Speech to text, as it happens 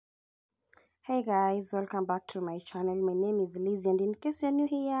Hey guys, welcome back to my channel. My name is Lizzie, and in case you're new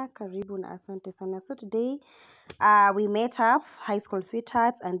here, karibu na asante sana. So today we met up, high school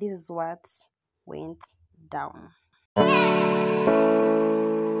sweethearts, and this is what went down.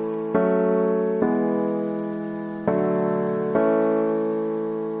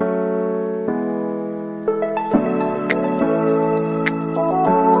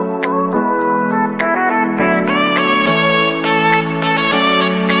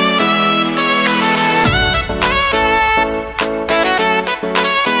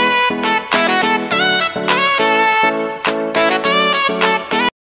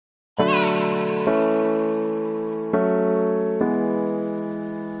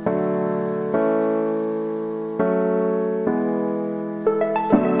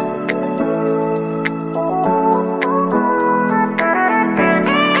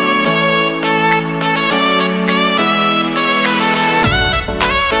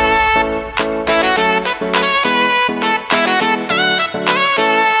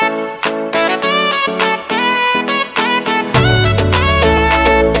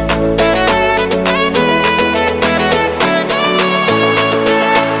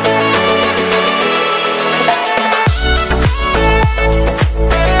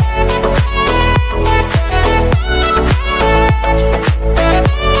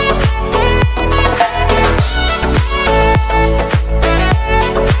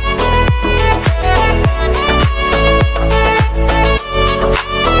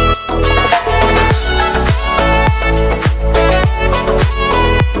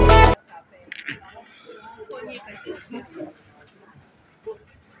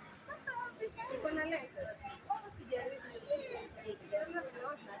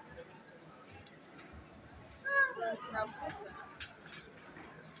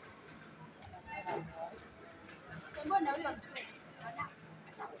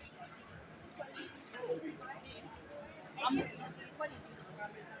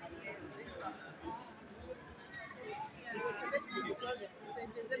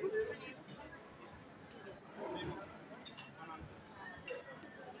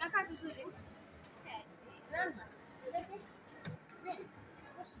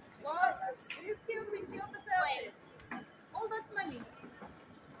 All that money.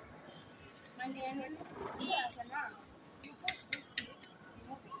 Yes, and now you put this seat, you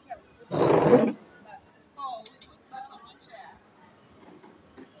move it here, we put that. Oh, we put that on the chair.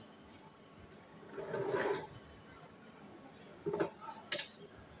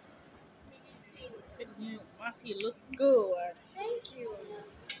 Must you look good? Thank you.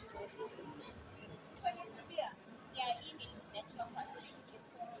 Yeah, it is natural cosmetic.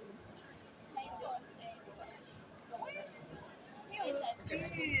 So I thought I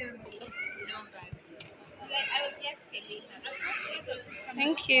was just telling her.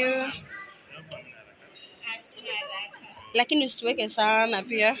 Thank you. Lakini usiweke sana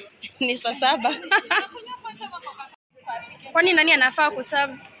pia. Ni saa 7. Kwani nani anafaa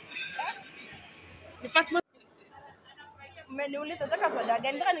kuserve? The first one. Umeniuliza nataka soda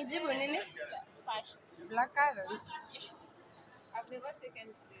gani? Nataka nijibu nini? Passion. Black currant. I've never taken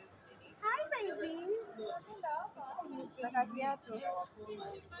this. Hi, baby. Nataka kiatu.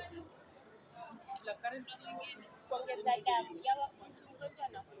 Kuongeza damu ya mtu mgonjwa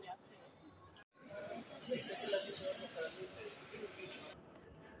anakunywa Crest.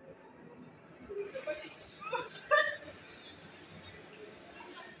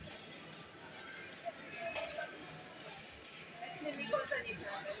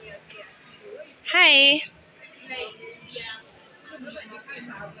 Hi.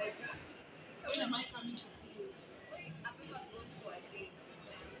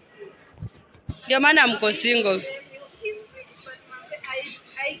 Ndio maana mko single.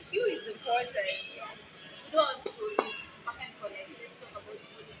 IQ is important. You don't want to mechanical, like, let's talk about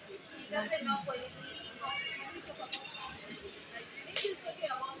politics. He doesn't know politics. When we talk about politics, like, he's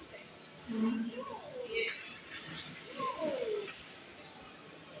talking about sex. Yes.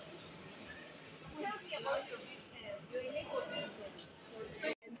 Tell me about your business, your illegal business.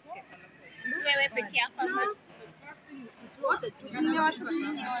 Wewe peke yako ama Wote tusinyooshe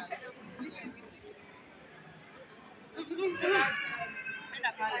wote.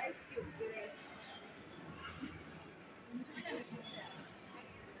 Ice cube there.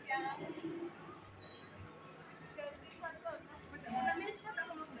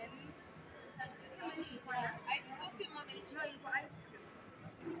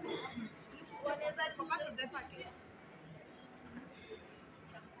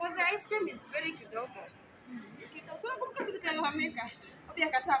 Because the ice cream is very kidogo. So kumbuka kitu kinahamika. Obia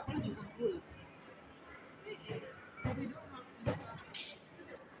kataa kula chakula.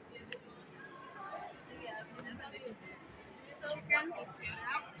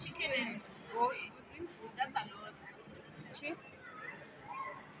 Chicken and goat. That's a lot. Chips.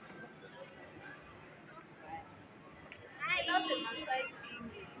 I love the Masai thing.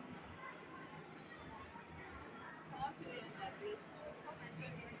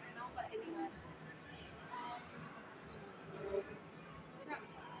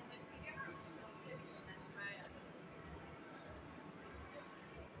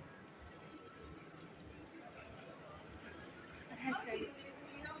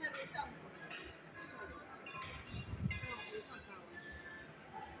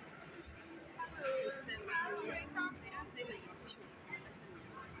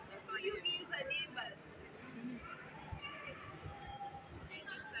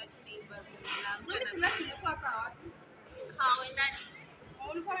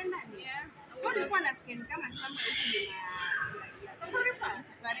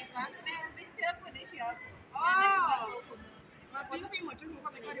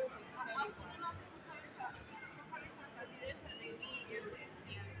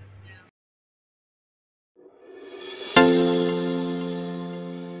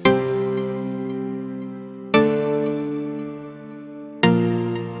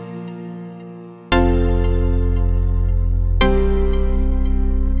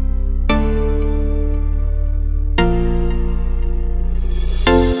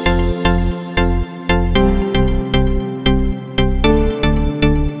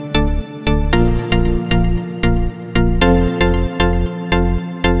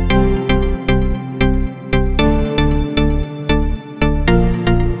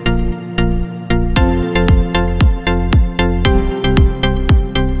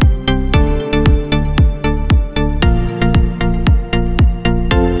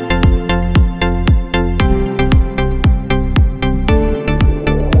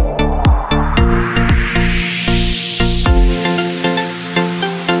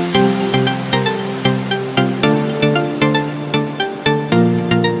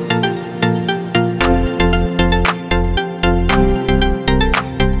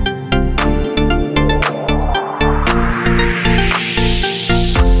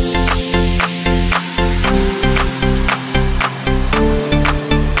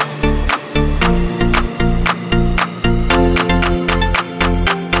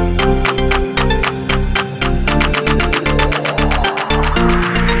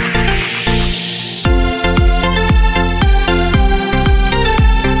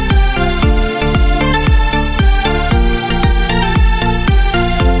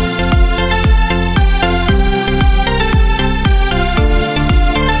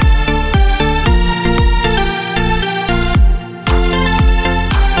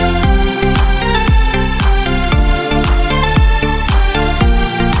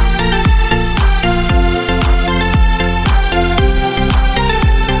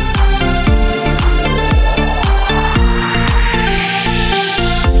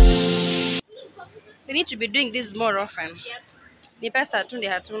 We need to be doing this more often. Yep. Ni pesa tu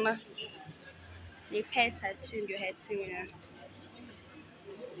ndio hatuna. Ni pesa tu ndio hatuna.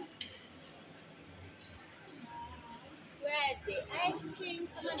 Where the ice cream,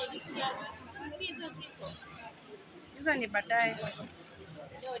 someone is here. Squeeze it. Hizo ni baadaye.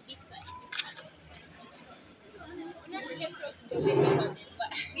 No, this side. Unazile cross the way government.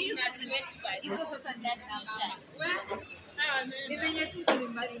 Hizo sasa ndio t-shirt. Ni venye tu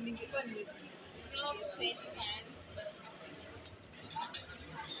kulimbali ningekuwa nimezi. Sweat pants.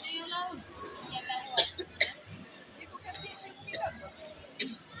 Niko kati ya kidogo.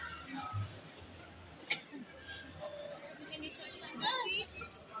 Zimenitwa sangapi?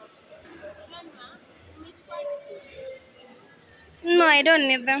 Mama, umechukua ice cream? No, I don't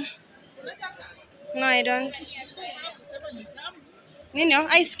need them. Unataka? No, I don't. Kusema ni tamu. Nini?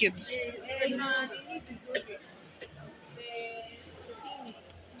 Ice cubes. Na nini vizuri. Protini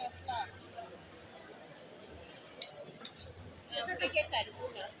na slab. Usifike karibu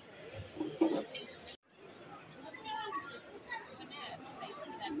na.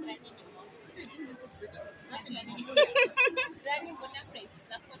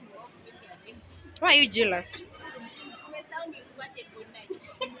 Why are you jealous?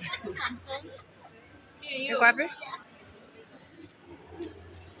 Iko wapi?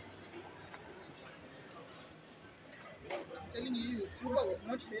 Telling you, YouTuber will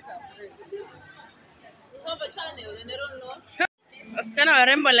not let us rest. We have a channel and I don't know. Wasichana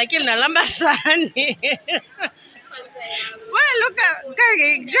warembo lakini mnalamba sahani. Well, look at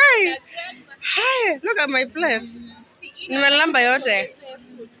guy. Hi, look at my plate. Nimelamba yote.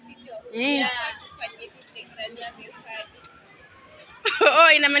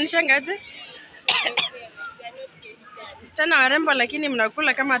 Oh, inamaanisha ngaje? Msichana warembo lakini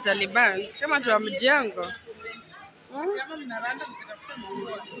mnakula kama Taliban, kama tu wa mjengo.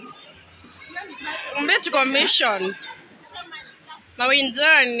 Umbe tuko mission.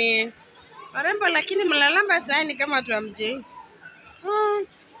 Mawinjani. Warembo lakini mlalamba sahani kama tu wa mjengo.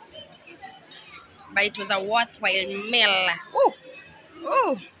 But it was a worthwhile meal.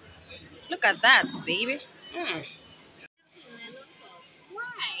 Oh, look at that, baby.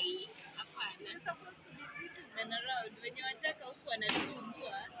 Why? Hapana. Supposed to be children around. Wenye wataka huko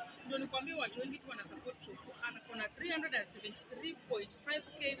wanatusumbua. Ndio nikwambia watu wengi tu wana support çool. Ana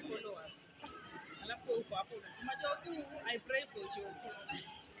 373.5k followers. Alafu huko hapo unasema çool, I pray for çool.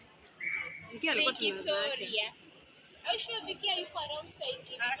 Nikia alikuwa tunazake. Are you sure Vicky yuko around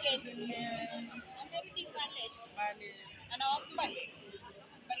size? She's in Amerudi pale. Bale. Anawakubali.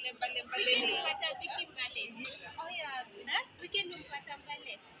 Bale. Nilipata Vicky pale. Oh yeah. Weekend nilipata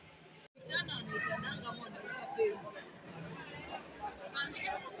pale. Jana anaitananga mbona unataka pesa.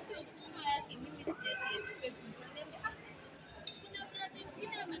 Ambia sio ufumo yake mimi sijasi expect mpande. Kuna brother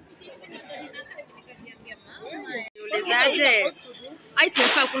mwingine amekuja hivi na gari na kale nikaniambia mama. Ulizaje? Ai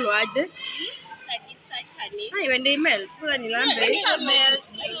sifa kulo aje? Ai wende email, sikuwa nilambe. It will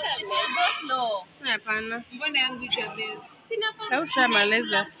go slow. Hapana. Mbona yangu ita melt? Sina fahamu. Au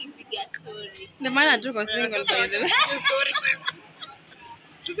tushamaliza. Kipiga story. Ndio maana tuko single by the way.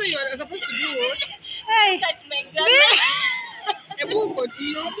 Sasa you are supposed to do what? Hey. Touch my grandma. Ebu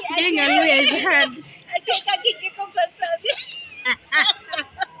continue. Being a lawyer is hard. Ashika kijiko kwa sabi.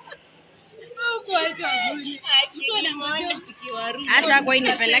 Mtu anangoja mpiki wa room. Hata kwa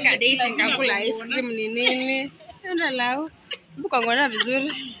inapeleka date ngakula ice cream ni nini? Ndio lao. Mbuka ngona vizuri.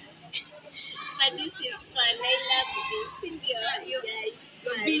 But this is fun. I love this. India.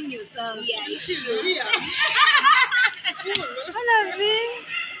 You're being yourself. Yeah. Ana ving.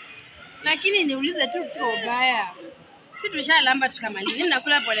 Lakini niulize tu sio ubaya. Si tushalamba tukamaliza. Mimi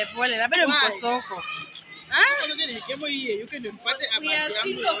nakula pole pole. Na bado mko soko. Unajua ni kemo hii yuko ndio mpate We are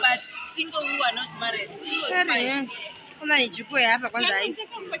single but single who are not married. Single is fine. Kuna nichukue hapa kwanza ice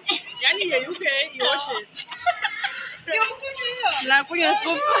cream. Yaani yeye yuko ioshe. La kunywa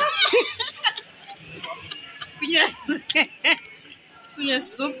supu. Kunywa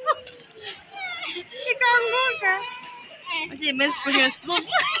supu. Nikaanguka. Aje mimi kunywa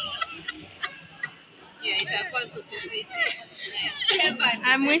supu. Yeah, itakuwa super pretty.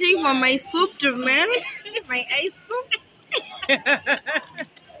 I'm waiting for my soup to melt. My ice soup.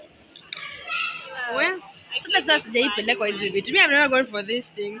 Well, sasa sijaipeleka hizi vitu. I'm never going for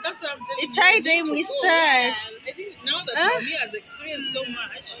this thing. That's what I'm telling It's you. high time we start. I think now that Mami has experienced so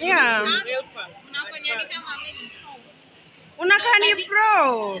much, Yeah. it will help us. Unafanya ni kama mimi. Unakaa ni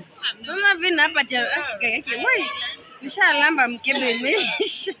pro. Unaona vina hapa cha yake. Wewe nishalamba mkebe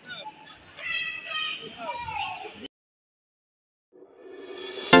imeisha.